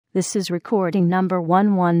This is recording number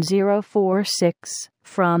 11046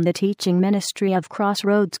 from the teaching ministry of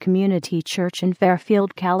Crossroads Community Church in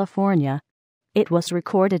Fairfield, California. It was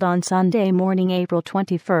recorded on Sunday morning, April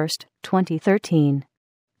 21st, 2013.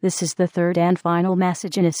 This is the third and final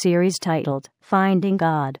message in a series titled, Finding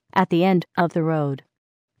God at the End of the Road.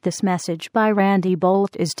 This message by Randy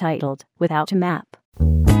Boldt is titled, Without a Map.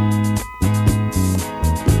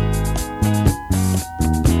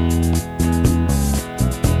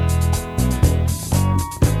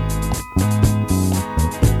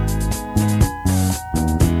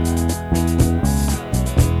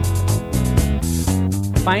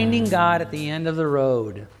 Finding God at the end of the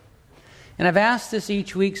road. And I've asked this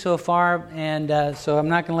each week so far, and so I'm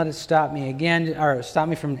not going to let it stop me again, or stop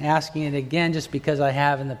me from asking it again just because I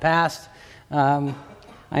have in the past. I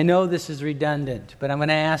know this is redundant, but I'm going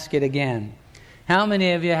to ask it again. How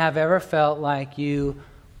many of you have ever felt like you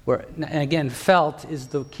were, again, felt is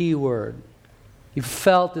the key word. You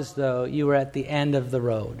felt as though you were at the end of the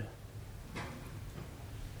road.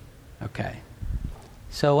 Okay.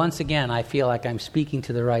 So once again, I feel like I'm speaking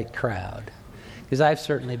to the right crowd, because I've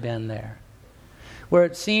certainly been there, where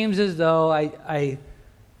it seems as though I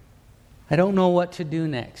don't know what to do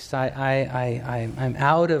next. I'm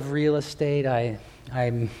out of real estate.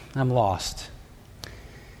 I'm lost.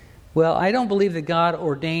 Well, I don't believe that God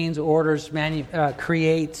ordains, orders,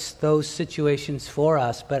 creates those situations for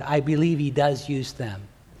us, but I believe He does use them,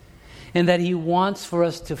 and that He wants for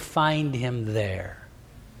us to find Him there.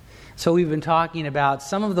 So we've been talking about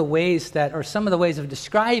some of the ways of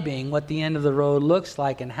describing what the end of the road looks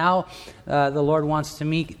like, and how the Lord wants to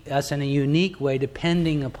meet us in a unique way,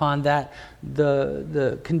 depending upon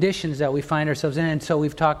the conditions that we find ourselves in. And so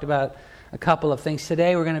we've talked about a couple of things.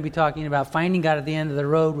 Today we're going to be talking about finding God at the end of the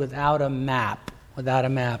road without a map. Without a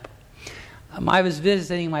map. I was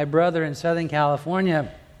visiting my brother in Southern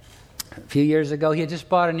California a few years ago. He had just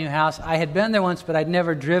bought a new house. I had been there once, but I'd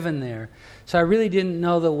never driven there. So I really didn't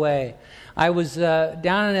know the way. I was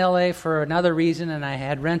down in L.A. for another reason, and I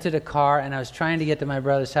had rented a car, and I was trying to get to my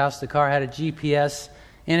brother's house. The car had a GPS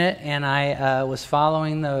in it, and I was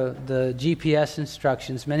following the GPS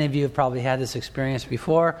instructions. Many of you have probably had this experience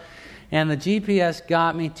before. And the GPS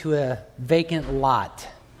got me to a vacant lot.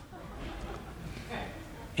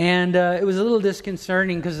 And it was a little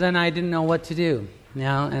disconcerting, because then I didn't know what to do.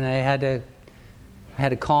 And I had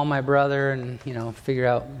to call my brother and figure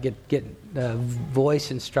out get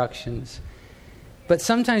voice instructions. But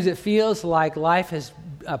sometimes it feels like life has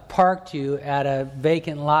parked you at a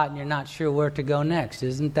vacant lot and you're not sure where to go next.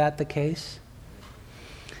 Isn't that the case?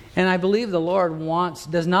 And I believe the Lord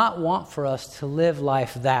does not want for us to live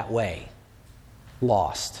life that way,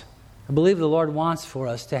 lost. I believe the Lord wants for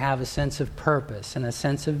us to have a sense of purpose and a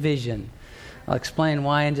sense of vision. I'll explain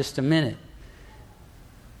why in just a minute.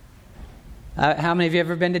 How many of you have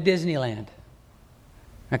ever been to Disneyland?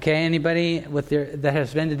 Okay, anybody that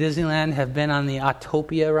has been to Disneyland have been on the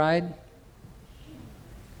Autopia ride?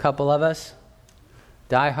 A couple of us.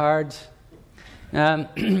 Diehards.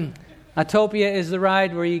 Autopia is the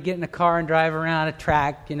ride where you get in a car and drive around a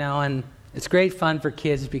track, and it's great fun for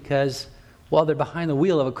kids because, well, they're behind the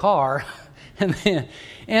wheel of a car, and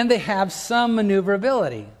they have some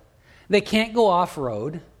maneuverability. They can't go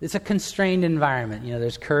off-road. It's a constrained environment.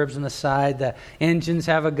 There's curbs on the side. The engines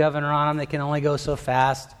have a governor on them. They can only go so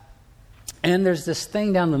fast. And there's this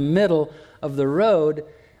thing down the middle of the road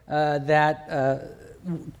that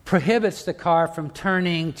prohibits the car from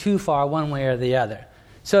turning too far one way or the other.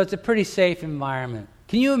 So it's a pretty safe environment.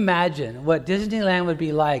 Can you imagine what Disneyland would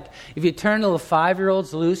be like if you turned little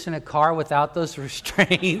 5-year-olds loose in a car without those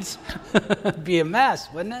restraints? It'd be a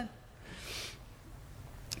mess, wouldn't it?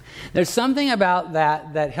 There's something about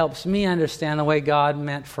that helps me understand the way God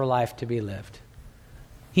meant for life to be lived.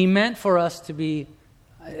 He meant for us to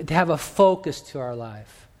have a focus to our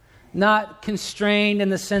life. Not constrained in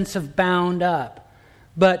the sense of bound up,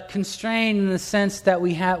 but constrained in the sense that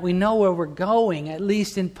we know where we're going, at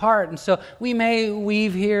least in part. And so we may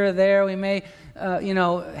weave here or there. We may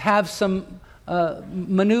have some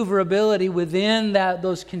maneuverability within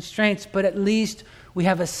those constraints, but at least we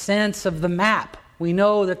have a sense of the map. We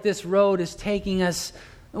know that this road is taking us.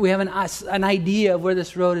 We have an idea of where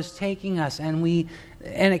this road is taking us, and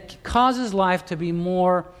it causes life to be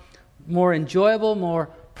more enjoyable, more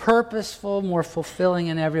purposeful, more fulfilling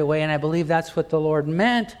in every way. And I believe that's what the Lord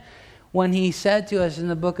meant when He said to us in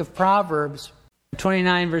the book of Proverbs,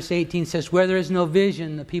 29 verse 18 says, "Where there is no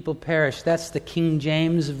vision, the people perish." That's the King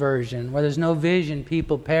James Version. Where there's no vision,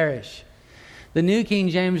 people perish. The New King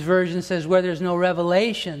James Version says, "Where there's no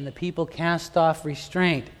revelation, the people cast off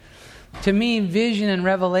restraint." To me, vision and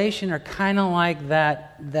revelation are kind of like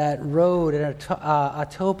that road at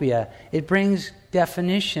Autopia. It brings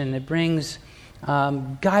definition, it brings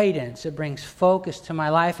guidance, it brings focus to my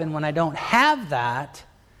life. And when I don't have that,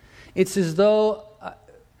 it's as though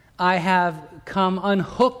I have come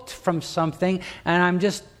unhooked from something and I'm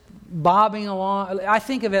just bobbing along. I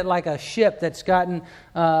think of it like a ship that's gotten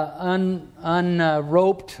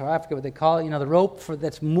unroped, or I forget what they call it, the rope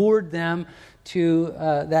that's moored them to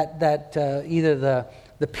either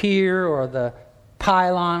the pier or the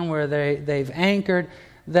pylon where they've anchored.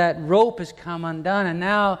 That rope has come undone, and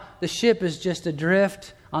now the ship is just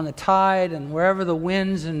adrift on the tide and wherever the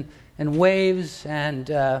winds and waves and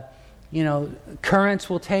currents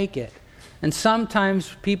will take it. And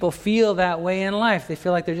sometimes people feel that way in life. They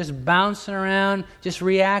feel like they're just bouncing around, just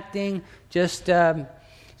reacting, just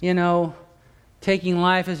taking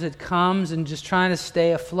life as it comes and just trying to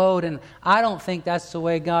stay afloat. And I don't think that's the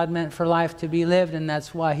way God meant for life to be lived, and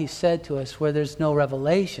that's why He said to us, where there's no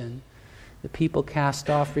revelation, the people cast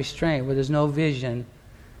off restraint. Where there's no vision,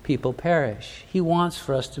 people perish. He wants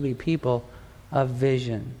for us to be people of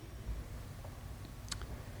vision.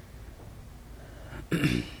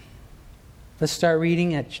 Let's start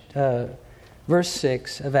reading at verse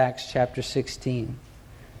 6 of Acts chapter 16.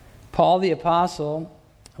 Paul the Apostle,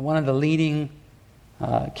 one of the leading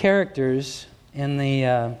characters in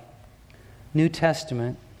the New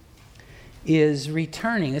Testament, is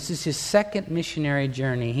returning. This is his second missionary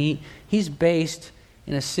journey. He's based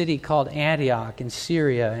in a city called Antioch in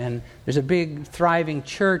Syria, and there's a big thriving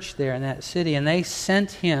church there in that city, and they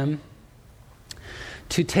sent him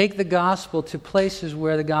to take the gospel to places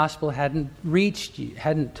where the gospel hadn't reached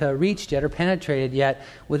yet or penetrated yet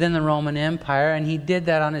within the Roman Empire. And he did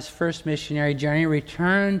that on his first missionary journey,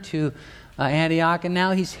 returned to Antioch, and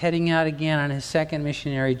now he's heading out again on his second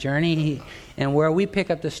missionary journey. And where we pick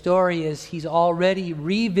up the story is he's already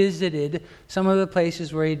revisited some of the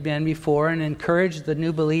places where he'd been before and encouraged the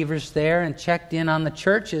new believers there and checked in on the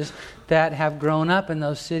churches that have grown up in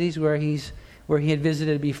those cities where he had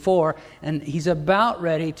visited before, and he's about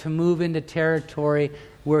ready to move into territory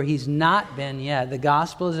where he's not been yet. The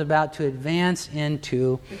gospel is about to advance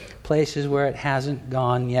into places where it hasn't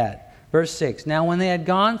gone yet. Verse 6, now when they had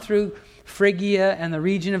gone through Phrygia and the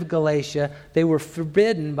region of Galatia, they were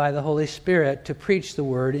forbidden by the Holy Spirit to preach the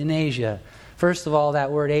word in Asia. First of all, that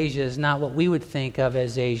word Asia is not what we would think of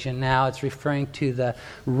as Asia now. It's referring to the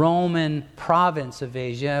Roman province of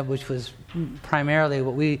Asia, which was primarily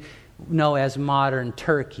what we know as modern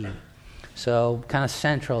Turkey, so kind of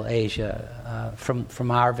Central Asia from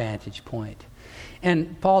our vantage point.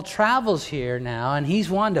 And Paul travels here now, and he's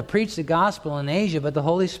wanting to preach the gospel in Asia, but the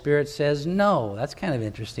Holy Spirit says no. That's kind of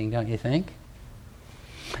interesting, don't you think?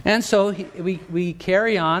 And so we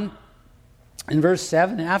carry on in verse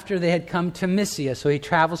 7, after they had come to Mysia. So he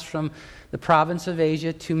travels from the province of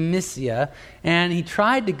Asia to Mysia, and he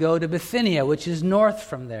tried to go to Bithynia, which is north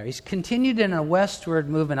from there. He's continued in a westward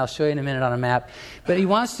movement. I'll show you in a minute on a map. But he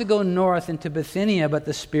wants to go north into Bithynia, but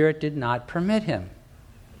the Spirit did not permit him.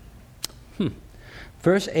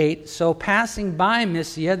 Verse 8, so passing by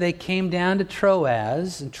Mysia, they came down to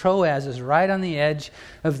Troas, and Troas is right on the edge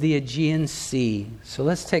of the Aegean Sea. So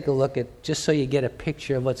let's take a look at, just so you get a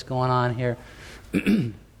picture of what's going on here.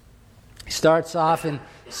 He starts off in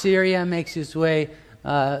Syria, makes his way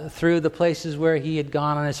through the places where he had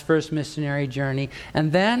gone on his first missionary journey,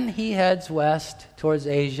 and then he heads west towards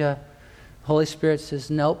Asia. The Holy Spirit says,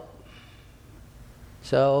 nope.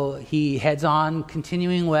 So he heads on,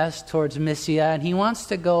 continuing west towards Mysia, and he wants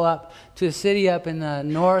to go up to a city up in the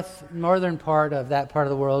northern part of that part of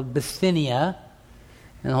the world, Bithynia.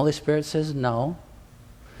 And the Holy Spirit says no.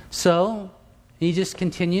 So he just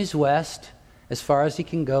continues west as far as he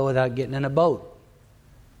can go without getting in a boat.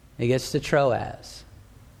 He gets to Troas.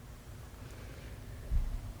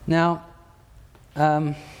 Now,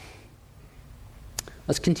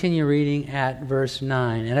 let's continue reading at verse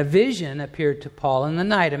 9. And a vision appeared to Paul in the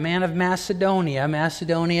night. A man of Macedonia.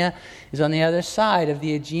 Macedonia is on the other side of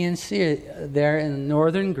the Aegean Sea, there in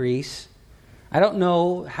northern Greece. I don't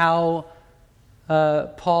know how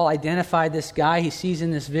Paul identified this guy. He sees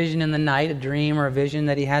in this vision in the night, a dream or a vision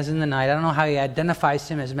that he has in the night. I don't know how he identifies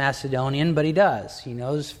him as Macedonian, but he does. He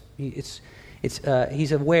knows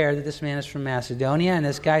he's aware that this man is from Macedonia, and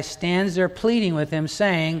this guy stands there pleading with him,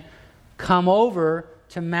 saying, come over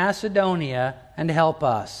to Macedonia and help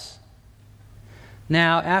us.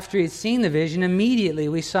 Now, after he had seen the vision, immediately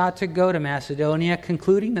we sought to go to Macedonia,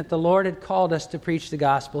 concluding that the Lord had called us to preach the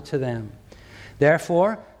gospel to them.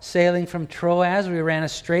 Therefore, sailing from Troas, we ran a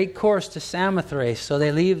straight course to Samothrace. So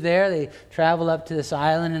they leave there, they travel up to this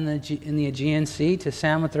island in the Aegean Sea, to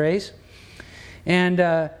Samothrace. And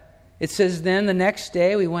it says, then the next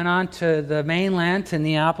day we went on to the mainland, to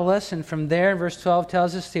Neapolis, and from there, verse 12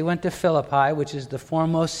 tells us he went to Philippi, which is the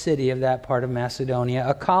foremost city of that part of Macedonia,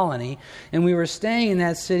 a colony, and we were staying in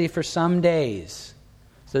that city for some days.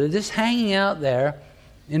 So they're just hanging out there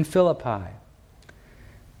in Philippi.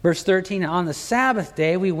 Verse 13, on the Sabbath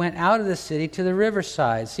day, we went out of the city to the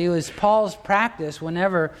riverside. See, it was Paul's practice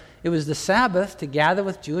whenever it was the Sabbath to gather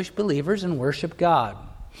with Jewish believers and worship God.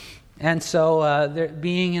 And so,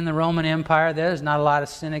 being in the Roman Empire, there's not a lot of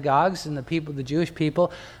synagogues, and the Jewish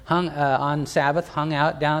people on Sabbath hung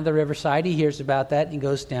out down at the riverside. He hears about that, and he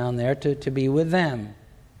goes down there to be with them,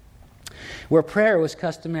 where prayer was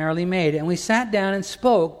customarily made. And we sat down and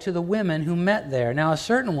spoke to the women who met there. Now, a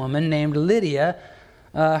certain woman named Lydia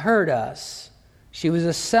heard us. She was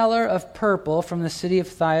a seller of purple from the city of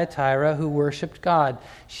Thyatira who worshipped God.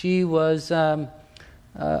 She was a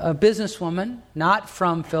businesswoman, not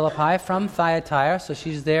from Philippi, from Thyatira, so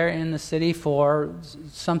she's there in the city for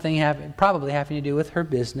something probably having to do with her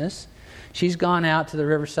business. She's gone out to the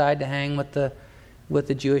riverside to hang with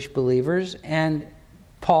the Jewish believers, and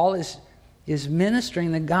Paul is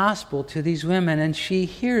ministering the gospel to these women, and she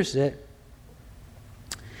hears it.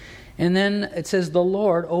 And then it says, the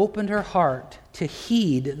Lord opened her heart to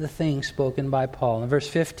heed the things spoken by Paul. In verse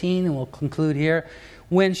 15, and we'll conclude here,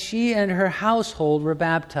 when she and her household were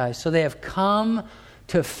baptized. So they have come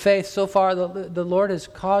to faith. So far, the Lord has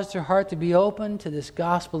caused her heart to be open to this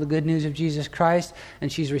gospel, the good news of Jesus Christ,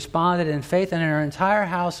 and she's responded in faith, and her entire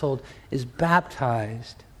household is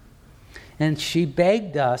baptized. And she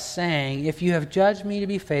begged us, saying, if you have judged me to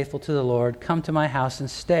be faithful to the Lord, come to my house and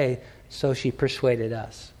stay. So she persuaded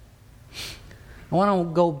us. I want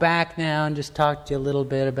to go back now and just talk to you a little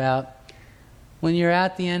bit about when you're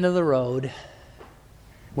at the end of the road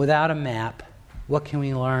without a map, what can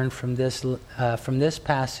we learn from this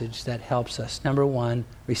passage that helps us? Number one,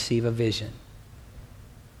 receive a vision.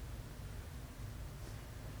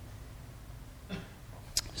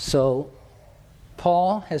 So,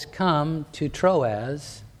 Paul has come to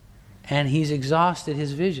Troas, and he's exhausted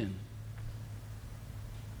his vision.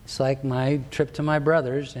 It's like my trip to my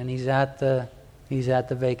brother's, and he's at the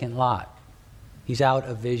vacant lot. He's out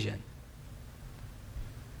of vision.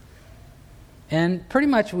 And pretty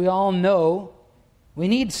much we all know we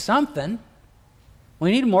need something.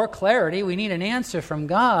 We need more clarity. We need an answer from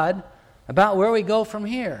God about where we go from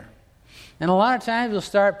here. And a lot of times we'll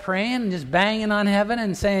start praying and just banging on heaven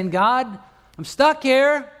and saying, God, I'm stuck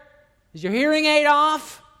here. Is your hearing aid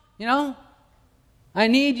off? I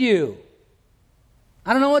need you.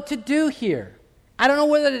 I don't know what to do here. I don't know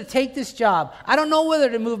whether to take this job. I don't know whether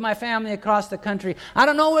to move my family across the country. I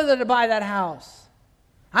don't know whether to buy that house.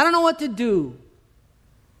 I don't know what to do.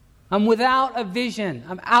 I'm without a vision.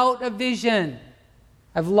 I'm out of vision.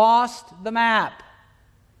 I've lost the map.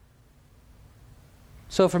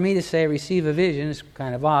 So for me to say receive a vision is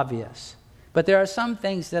kind of obvious. But there are some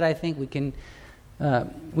things that I think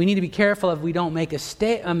we need to be careful of we don't make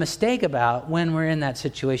a mistake about when we're in that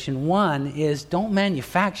situation. One is don't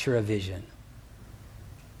manufacture a vision.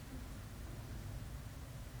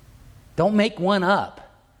 Don't make one up.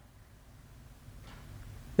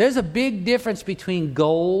 There's a big difference between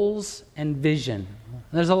goals and vision.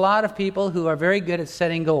 There's a lot of people who are very good at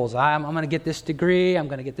setting goals. I'm going to get this degree. I'm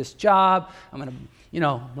going to get this job. I'm going to,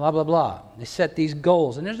 blah, blah, blah. They set these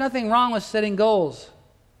goals. And there's nothing wrong with setting goals.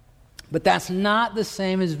 But that's not the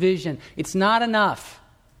same as vision. It's not enough.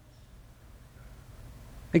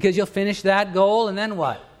 Because you'll finish that goal and then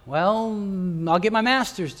what? Well, I'll get my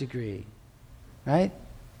master's degree. Right?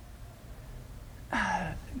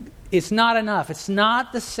 It's not enough. It's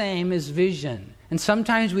not the same as vision. And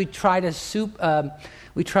sometimes we try to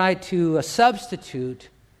substitute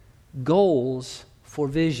goals for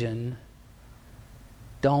vision.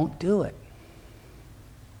 Don't do it.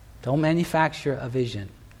 Don't manufacture a vision.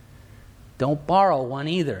 Don't borrow one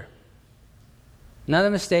either.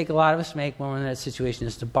 Another mistake a lot of us make when we're in that situation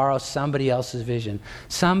is to borrow somebody else's vision.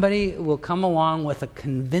 Somebody will come along with a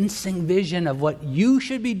convincing vision of what you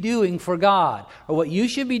should be doing for God or what you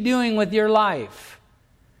should be doing with your life.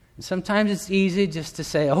 And sometimes it's easy just to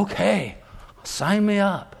say, okay, sign me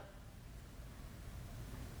up.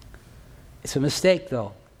 It's a mistake,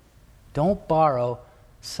 though. Don't borrow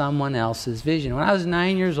someone else's vision. When I was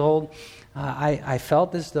 9 years old, I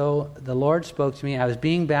felt as though the Lord spoke to me. I was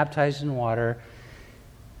being baptized in water.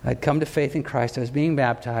 I'd come to faith in Christ. I was being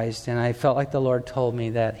baptized, and I felt like the Lord told me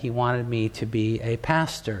that He wanted me to be a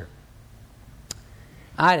pastor.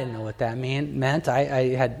 I didn't know what that meant.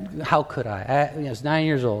 How could I? I was 9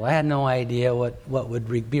 years old. I had no idea what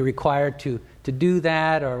would be required to do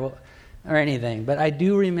that, or or anything, but I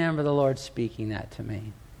do remember the Lord speaking that to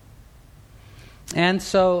me. And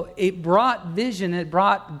so it brought vision, it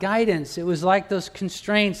brought guidance. It was like those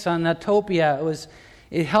constraints on Utopia.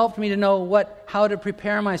 It helped me to know how to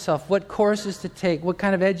prepare myself, what courses to take, what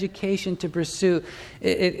kind of education to pursue.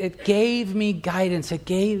 It gave me guidance. It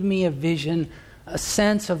gave me a vision, a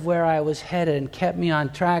sense of where I was headed, and kept me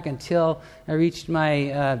on track until I reached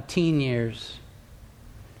my teen years.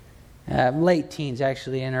 Late teens,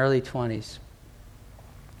 actually, and early 20s.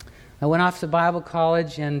 I went off to Bible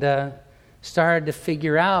college and started to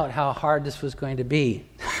figure out how hard this was going to be.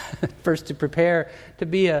 First, to prepare to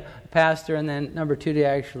be a pastor, and then number 2, to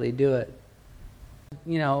actually do it.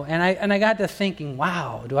 And I got to thinking,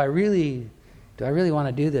 wow, do I really want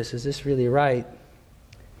to do this? Is this really right?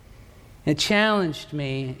 It challenged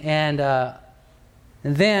me, and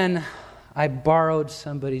then I borrowed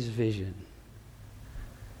somebody's vision.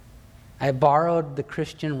 I borrowed the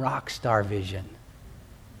Christian rock star vision.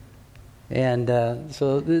 And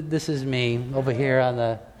so this is me over here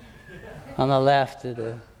on the left of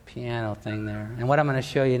the piano thing there. And what I'm going to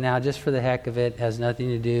show you now, just for the heck of it, has nothing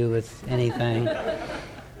to do with anything.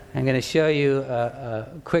 I'm going to show you a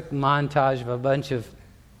quick montage of a bunch of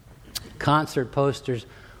concert posters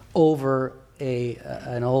over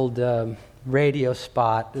an old radio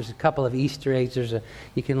spot. There's a couple of Easter eggs.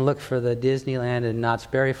 You can look for the Disneyland and Knott's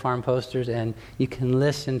Berry Farm posters, and you can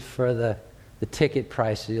listen for the ticket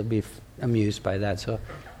prices. You'll be amused by that. So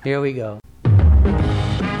here we go.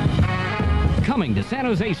 Coming to San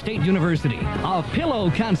Jose State University, a pillow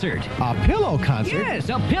concert. A pillow concert? Yes,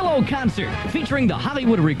 a pillow concert featuring the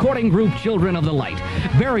Hollywood recording group Children of the Light.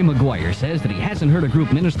 Barry McGuire says that he hasn't heard a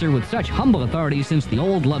group minister with such humble authority since the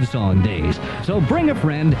old love song days. So bring a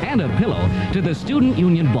friend and a pillow to the Student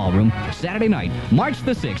Union Ballroom Saturday night, March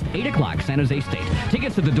the 6th, 8 o'clock, San Jose State.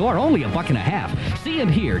 Tickets at the door only $1.50. See and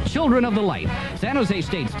hear Children of the Light. San Jose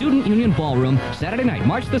State Student Union Ballroom Saturday night,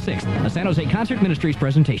 March the 6th. A San Jose Concert Ministries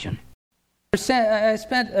presentation. I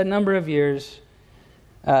spent a number of years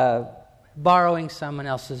borrowing someone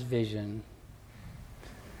else's vision.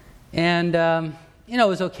 And, it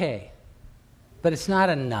was okay. But it's not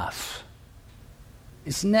enough.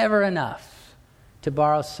 It's never enough to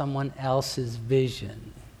borrow someone else's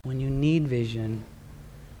vision. When you need vision,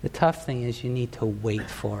 the tough thing is you need to wait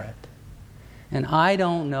for it. And I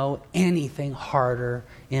don't know anything harder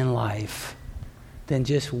in life than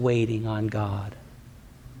just waiting on God.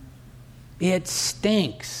 It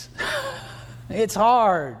stinks. It's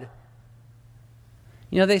hard.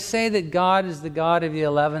 They say that God is the God of the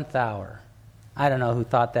 11th hour. I don't know who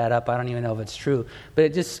thought that up. I don't even know if it's true.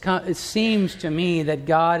 But it seems to me that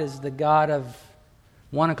God is the God of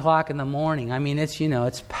 1 o'clock in the morning. I mean,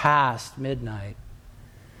 it's past midnight.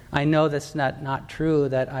 I know that's not true.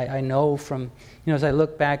 That I know from, as I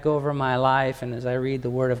look back over my life and as I read the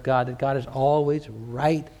Word of God, that God is always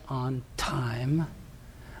right on time.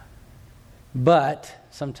 But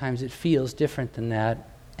sometimes it feels different than that.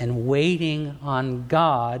 And waiting on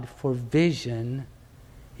God for vision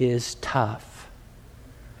is tough.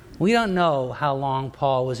 We don't know how long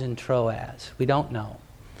Paul was in Troas. We don't know.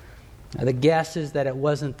 Now, the guess is that it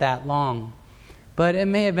wasn't that long. But it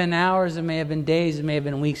may have been hours, it may have been days, it may have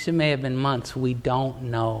been weeks, it may have been months. We don't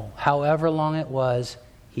know. However long it was,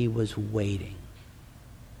 he was waiting.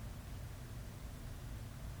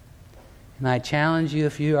 And I challenge you,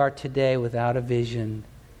 if you are today without a vision,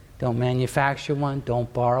 don't manufacture one,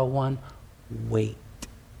 don't borrow one, wait.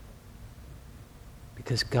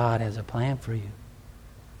 Because God has a plan for you.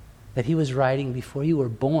 That he was writing before you were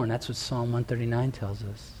born. That's what Psalm 139 tells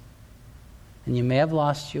us. And you may have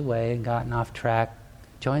lost your way and gotten off track.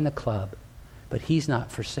 Join the club. But he's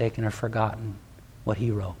not forsaken or forgotten what he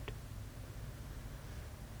wrote.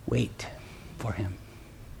 Wait for him.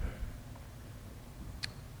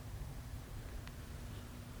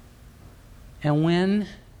 And when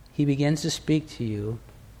he begins to speak to you,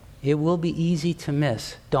 it will be easy to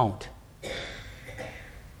miss. Don't.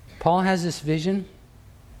 Paul has this vision,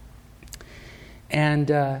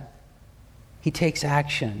 and he takes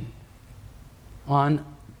action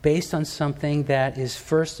based on something that is,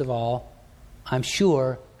 first of all, I'm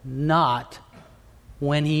sure, not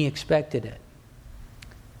when he expected it.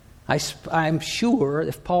 I'm sure,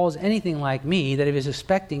 if Paul is anything like me, that he was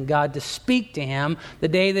expecting God to speak to him the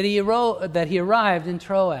day that he arrived in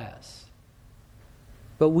Troas.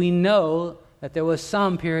 But we know that there was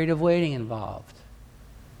some period of waiting involved.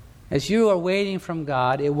 As you are waiting from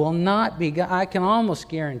God, it will not be, I can almost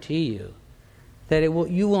guarantee you, that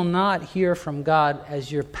you will not hear from God as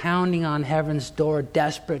you're pounding on heaven's door,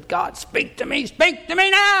 desperate, God, speak to me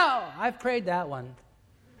now! I've prayed that one.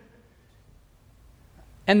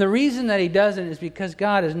 And the reason that he doesn't is because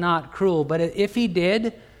God is not cruel. But if he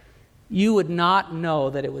did, you would not know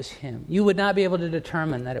that it was him. You would not be able to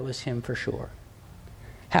determine that it was him for sure.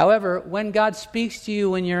 However, when God speaks to you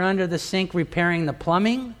when you're under the sink repairing the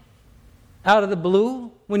plumbing, out of the blue,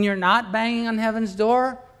 when you're not banging on heaven's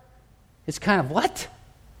door, it's kind of, what?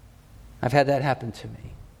 I've had that happen to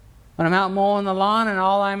me. When I'm out mowing the lawn and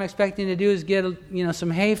all I'm expecting to do is get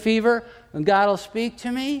some hay fever, and God will speak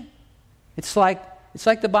to me, it's like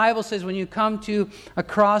the Bible says, when you come to a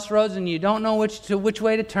crossroads and you don't know which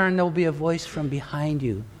way to turn, there will be a voice from behind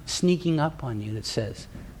you, sneaking up on you that says,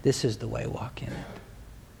 this is the way, walk in it.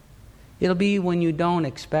 It'll be when you don't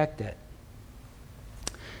expect it.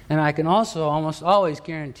 And I can also almost always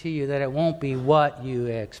guarantee you that it won't be what you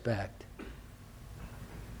expect.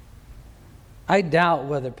 I doubt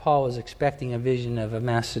whether Paul was expecting a vision of a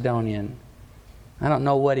Macedonian. I don't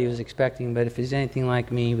know what he was expecting, but if he's anything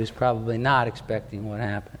like me, he was probably not expecting what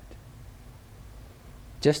happened.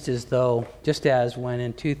 Just as when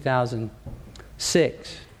in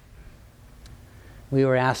 2006, we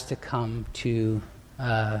were asked to come to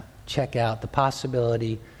check out the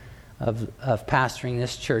possibility of pastoring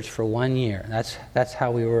this church for 1 year. That's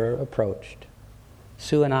how we were approached.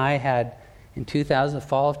 Sue and I had, in the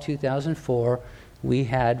fall of 2004, we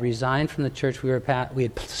had resigned from the church we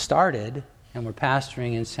had started and were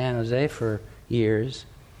pastoring in San Jose for years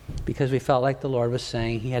because we felt like the Lord was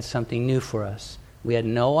saying he had something new for us. We had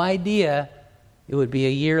no idea it would be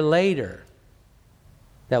a year later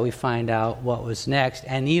that we find out what was next.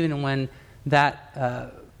 And even when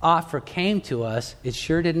that offer came to us, it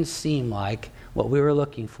sure didn't seem like what we were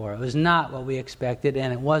looking for. It was not what we expected,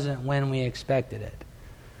 and it wasn't when we expected it.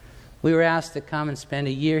 We were asked to come and spend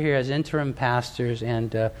a year here as interim pastors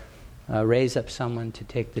and raise up someone to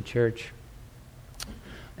take the church.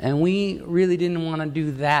 And we really didn't want to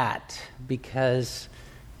do that because,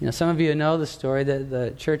 some of you know the story that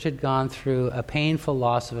the church had gone through a painful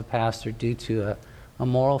loss of a pastor due to a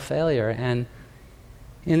moral failure. And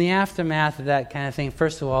in the aftermath of that kind of thing,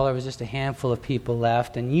 first of all, there was just a handful of people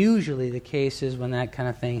left. And usually the case is when that kind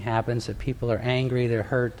of thing happens that people are angry, they're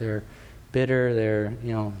hurt, they're bitter, they're,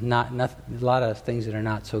 not a lot of things that are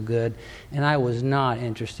not so good. And I was not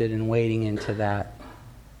interested in wading into that.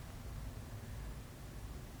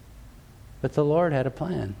 But the Lord had a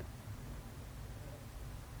plan.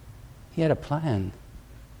 He had a plan.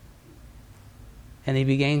 And he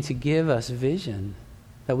began to give us vision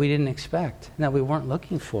that we didn't expect and that we weren't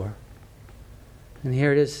looking for. And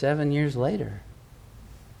here it is 7 years later.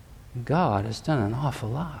 God has done an awful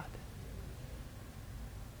lot.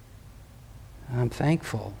 And I'm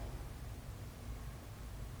thankful.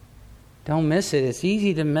 Don't miss it. It's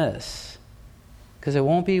easy to miss. Because it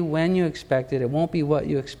won't be when you expect it. It won't be what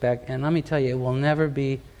you expect. And let me tell you, it will never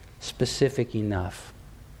be specific enough.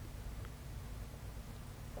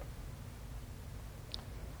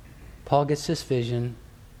 Paul gets this vision.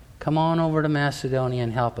 Come on over to Macedonia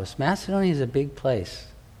and help us. Macedonia is a big place.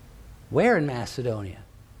 Where in Macedonia?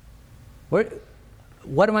 What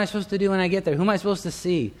am I supposed to do when I get there? Who am I supposed to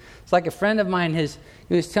see? It's like a friend of mine,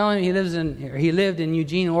 he was telling me he lived in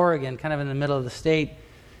Eugene, Oregon, kind of in the middle of the state.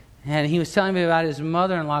 And he was telling me about his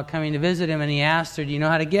mother-in-law coming to visit him, and he asked her, do you know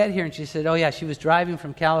how to get here? And she said, oh yeah, she was driving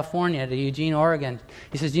from California to Eugene, Oregon.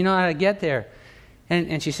 He says, do you know how to get there?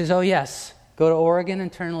 And she says, oh yes, go to Oregon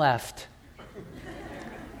and turn left.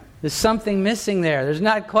 There's something missing there. There's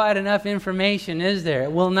not quite enough information, is there?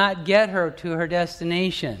 It will not get her to her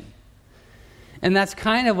destination. And that's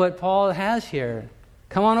kind of what Paul has here.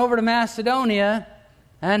 Come on over to Macedonia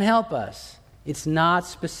and help us. It's not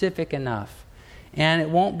specific enough. And it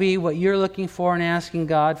won't be what you're looking for and asking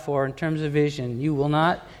God for in terms of vision. It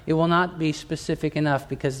will not be specific enough,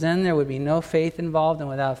 because then there would be no faith involved, and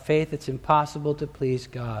without faith it's impossible to please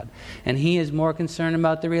God. And He is more concerned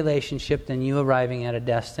about the relationship than you arriving at a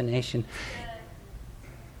destination.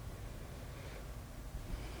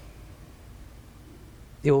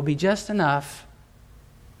 It will be just enough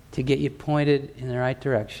to get you pointed in the right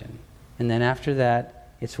direction. And then after that,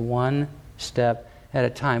 it's one step at a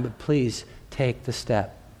time. But please, take the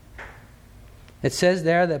step. It says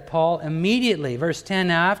there that Paul immediately, verse 10,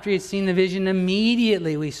 now after he had seen the vision,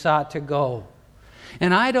 immediately we sought to go.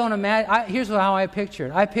 And I don't imagine, here's how I picture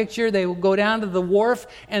it. I picture they go down to the wharf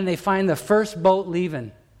and they find the first boat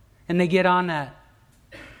leaving. And they get on that.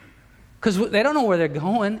 Because they don't know where they're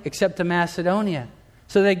going except to Macedonia.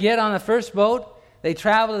 So they get on the first boat, they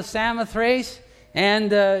travel to Samothrace,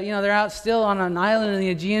 and they're out still on an island in the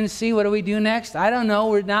Aegean Sea. What do we do next? I don't know.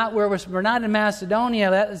 We're not in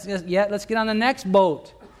Macedonia yet. Let's get on the next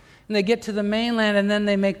boat. And they get to the mainland, and then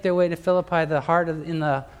they make their way to Philippi, the heart of in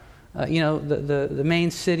the the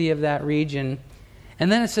main city of that region.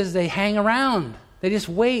 And then it says they hang around. They just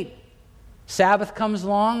wait. Sabbath comes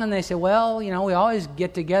along and they say, well, we always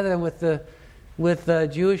get together with the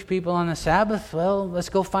Jewish people on the Sabbath. Well, let's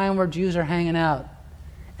go find where Jews are hanging out.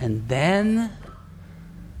 And then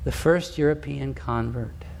the first European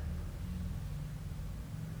convert.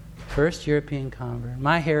 First European convert.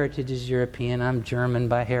 My heritage is European. I'm German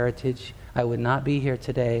by heritage. I would not be here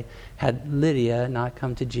today had Lydia not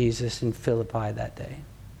come to Jesus in Philippi that day.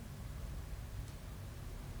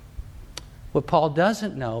 What Paul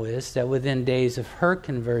doesn't know is that within days of her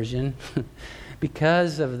conversion,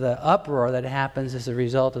 because of the uproar that happens as a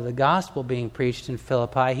result of the gospel being preached in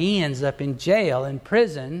Philippi, he ends up in jail, in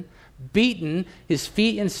prison, beaten, his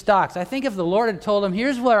feet in stocks. I think if the Lord had told him,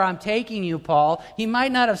 here's where I'm taking you, Paul, he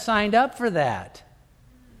might not have signed up for that.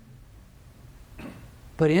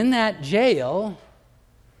 But in that jail,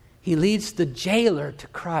 he leads the jailer to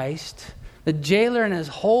Christ. The jailer and his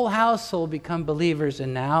whole household become believers,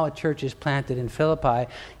 and now a church is planted in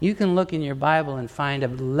Philippi. You can look in your Bible and find a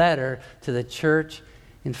letter to the church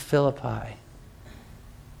in Philippi.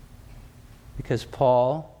 Because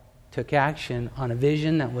Paul took action on a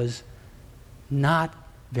vision that was not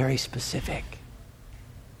very specific.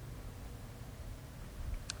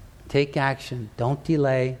 Take action. Don't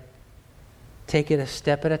delay. Take it a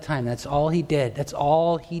step at a time. That's all he did. That's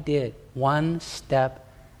all he did. One step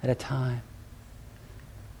at a time.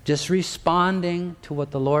 Just responding to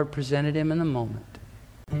what the Lord presented him in the moment.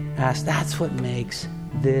 That's what makes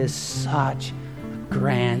this such a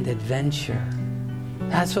grand adventure.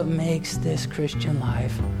 That's what makes this Christian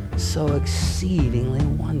life so exceedingly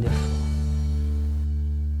wonderful.